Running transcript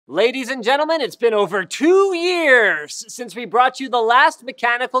Ladies and gentlemen, it's been over 2 years since we brought you the last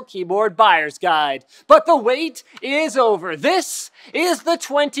mechanical keyboard buyer's guide, but the wait is over. This is the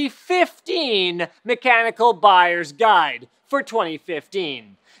 2015 mechanical buyer's guide for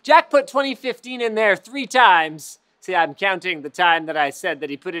 2015. Jack put 2015 in there 3 times. See, I'm counting the time that I said that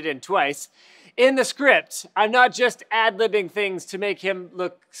he put it in twice. In the script, I'm not just ad-libbing things to make him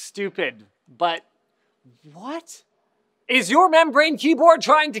look stupid, but what? Is your membrane keyboard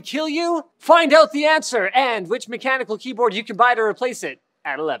trying to kill you? Find out the answer and which mechanical keyboard you can buy to replace it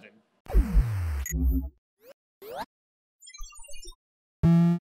at 11.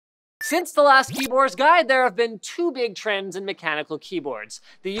 Since the last keyboard's guide, there have been 2 big trends in mechanical keyboards: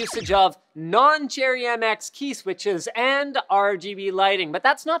 the usage of non-Cherry MX key switches and RGB lighting. But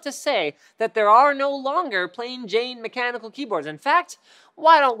that's not to say that there are no longer plain Jane mechanical keyboards. In fact,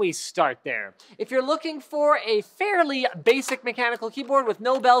 why don't we start there? If you're looking for a fairly basic mechanical keyboard with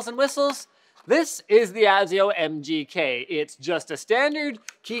no bells and whistles, this is the AZIO MGK. It's just a standard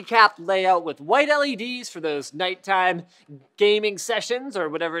keycap layout with white LEDs for those nighttime gaming sessions or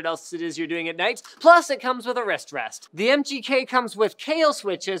whatever else it is you're doing at night. Plus, it comes with a wrist rest. The MGK comes with Kale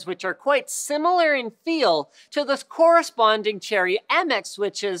switches, which are quite similar in feel to the corresponding Cherry MX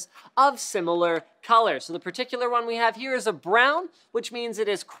switches of similar color. So the particular one we have here is a brown, which means it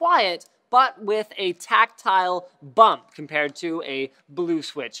is quiet, but with a tactile bump compared to a blue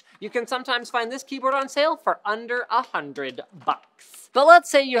switch. You can sometimes find this keyboard on sale for under $100. But let's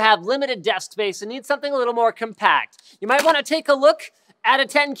say you have limited desk space and need something a little more compact. You might want to take a look at a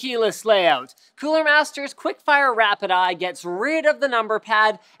 10 keyless layout. Coolermaster's Quickfire Rapid Eye gets rid of the number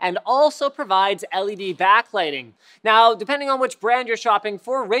pad and also provides LED backlighting. Now, depending on which brand you're shopping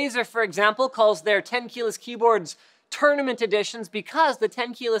for, Razer, for example, calls their 10 keyless keyboards tournament editions because the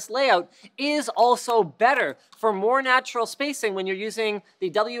 10 keyless layout is also better for more natural spacing when you're using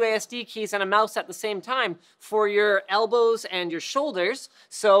the WASD keys and a mouse at the same time for your elbows and your shoulders.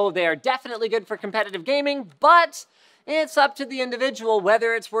 So they are definitely good for competitive gaming, but it's up to the individual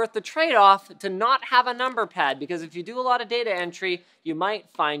whether it's worth the trade-off to not have a number pad, because if you do a lot of data entry, you might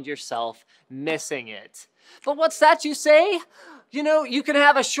find yourself missing it. But what's that you say? You know, you can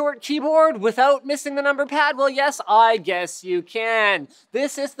have a short keyboard without missing the number pad? Well, yes, I guess you can.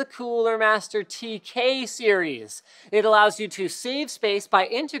 This is the Coolermaster TK series. It allows you to save space by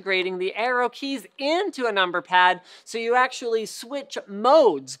integrating the arrow keys into a number pad, so you actually switch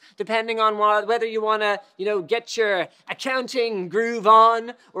modes depending on whether you want to, get your accounting groove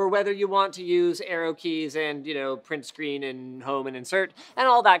on, or whether you want to use arrow keys and, print screen and home and insert and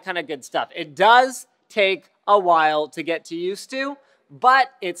all that kind of good stuff. It does take a while to get used to,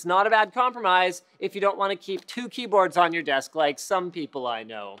 but it's not a bad compromise if you don't want to keep 2 keyboards on your desk like some people I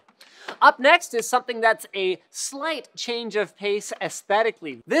know. Up next is something that's a slight change of pace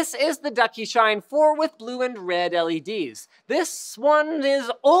aesthetically. This is the Ducky Shine 4 with blue and red LEDs. This one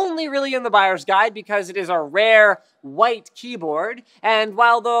is only really in the buyer's guide because it is a rare white keyboard, and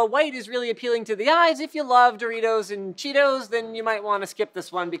while the white is really appealing to the eyes, if you love Doritos and Cheetos, then you might want to skip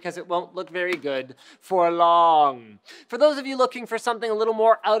this one because it won't look very good for long. For those of you looking for something a little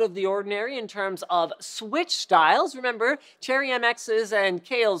more out of the ordinary in terms of switch styles, remember, Cherry MXs and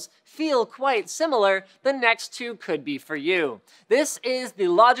Kales feel quite similar. The next 2 could be for you. This is the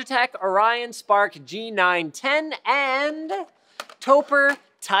Logitech Orion Spark G910 and Topre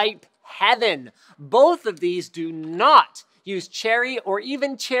Type Heaven. Both of these do not use Cherry or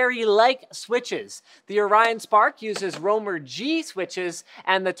even Cherry-like switches. The Orion Spark uses Romer G switches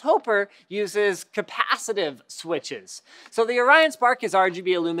and the Topre uses capacitive switches. So the Orion Spark is RGB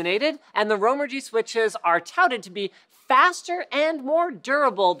illuminated and the Romer G switches are touted to be faster and more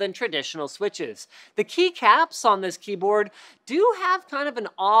durable than traditional switches. The keycaps on this keyboard do have kind of an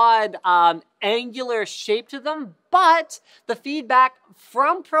odd angular shape to them, but the feedback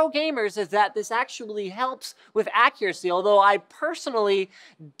from pro gamers is that this actually helps with accuracy, although I personally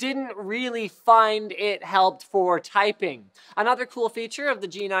didn't really find it helped for typing. Another cool feature of the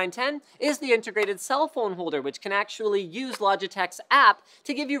G910 is the integrated cell phone holder, which can actually use Logitech's app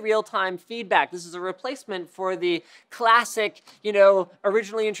to give you real-time feedback. This is a replacement for the classic,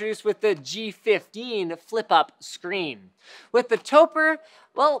 originally introduced with the G15 flip-up screen. With the Topre,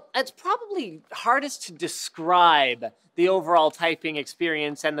 well, it's probably hardest to describe the overall typing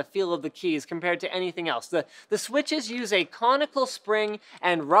experience and the feel of the keys compared to anything else. The switches use a conical spring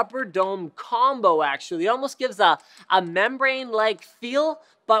and rubber dome combo, actually. It almost gives a membrane-like feel,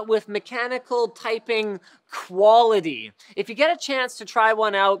 but with mechanical typing quality. If you get a chance to try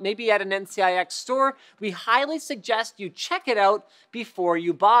one out, maybe at an NCIX store, we highly suggest you check it out before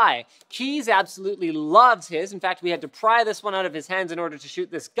you buy. Keys absolutely loves his. In fact, we had to pry this one out of his hands in order to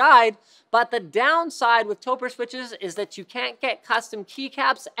shoot this guide. But the downside with Topre switches is that you can't get custom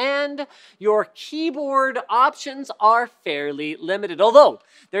keycaps and your keyboard options are fairly limited. Although,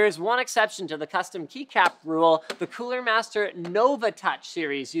 there is one exception to the custom keycap rule. The Coolermaster Nova Touch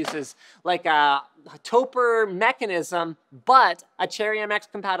series uses like a Topre mechanism, but a Cherry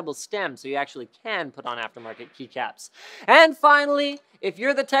MX compatible stem, so you actually can put on aftermarket keycaps. And finally, if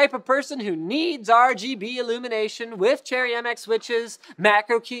you're the type of person who needs RGB illumination with Cherry MX switches,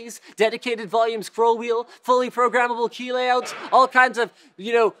 macro keys, dedicated volume scroll wheel, fully programmable key layouts, all kinds of,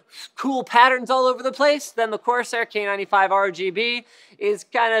 cool patterns all over the place, then the Corsair K95 RGB is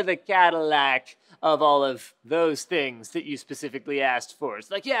kind of the Cadillac of all of those things that you specifically asked for. It's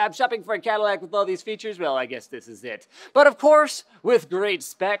like, yeah, I'm shopping for a Cadillac with all these features. Well, I guess this is it. But of course, with great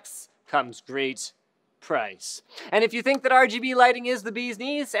specs comes great price. And if you think that RGB lighting is the bee's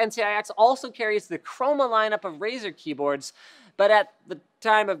knees, NCIX also carries the Chroma lineup of Razer keyboards, but at the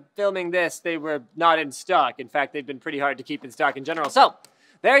time of filming this, they were not in stock. In fact, they've been pretty hard to keep in stock in general. So,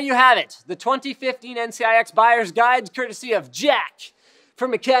 there you have it. The 2015 NCIX Buyer's Guide, courtesy of Jack. For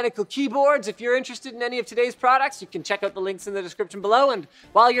mechanical keyboards, if you're interested in any of today's products, you can check out the links in the description below, and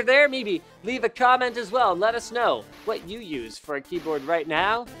while you're there, maybe leave a comment as well and let us know what you use for a keyboard right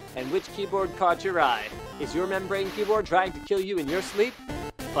now and which keyboard caught your eye. Is your membrane keyboard trying to kill you in your sleep?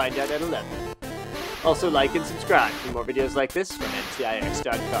 Find out at 11. Also like and subscribe for more videos like this from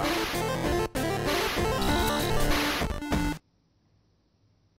ncix.com.